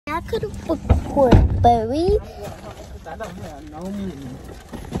I could have recorded, but we.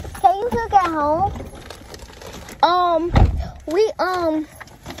 Can you cook at home? We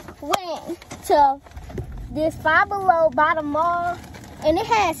went to this Five Below by the mall, and it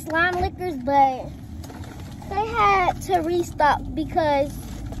had slime lickers, but they had to restock because,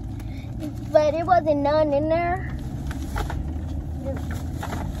 but it wasn't none in there.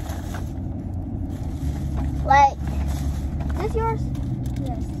 Like, this yours?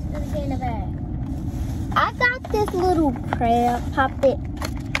 Yes, it's in the bag. I got this little crab puppet.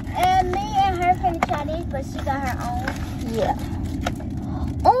 And me and her finna try this, but she got her own. Yeah.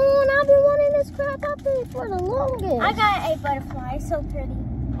 Oh, and I've been wanting this crab puppet for the longest. I got a butterfly. It's so pretty.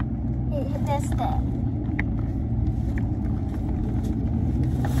 That's that.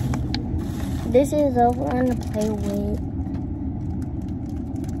 This is over on the play with.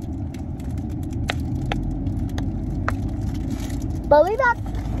 But we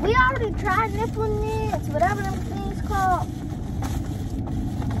already tried nipple knits, whatever them things called.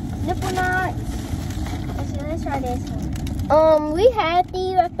 Nipple knots. Let's try this one. We had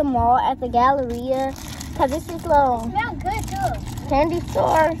these at the mall at the Galleria, cause this is little. Smell good too. Candy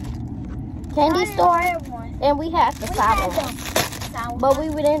store. And we had the sour one. But we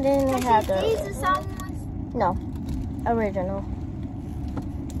didn't have the. These are sour ones? No, original.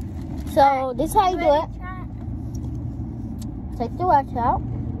 So this is how you do it. Take the wax out.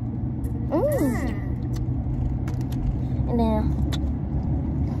 And then.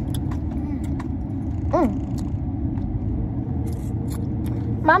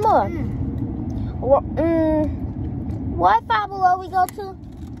 Mama, what Five Below we go to?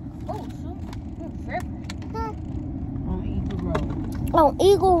 Oh, on Eagle Road. On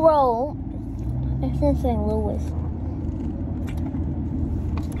Eagle Road. It's in St. Louis.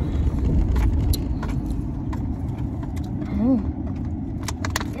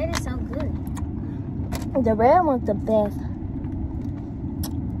 That is so good. The red one's the best.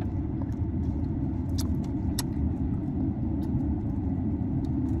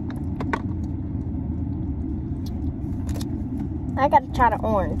 I gotta try the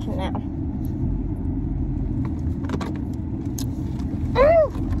orange now.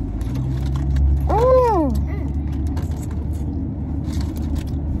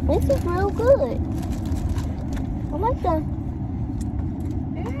 This is real good. I like that.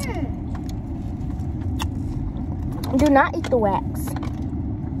 Do not eat the wax.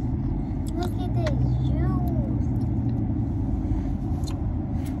 Look at this juice.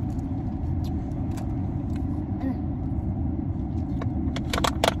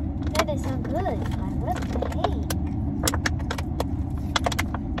 That is so good. Like, what the heck?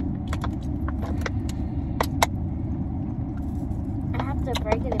 I have to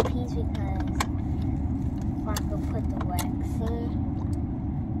break it in pieces because I can put the wax in.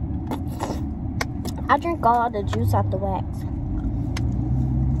 I drink all the juice out the wax.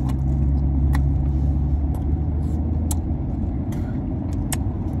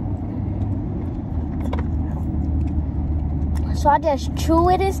 So I just chew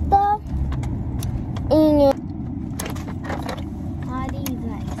it and stuff. And all these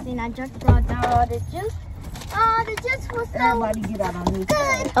wax. And I just brought down all the juice. Oh, the juice was so Everybody get out on this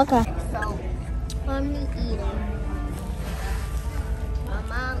side. Okay. So, let me eat it. My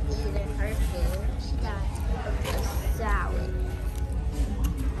mom eating her food. She got a salad.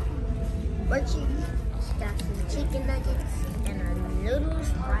 What she got some chicken nuggets and her noodles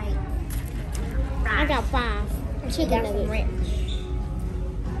fried. I got 5 chicken nuggets. Ranch.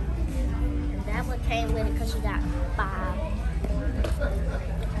 And that one came with it because she got 5.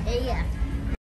 And yeah.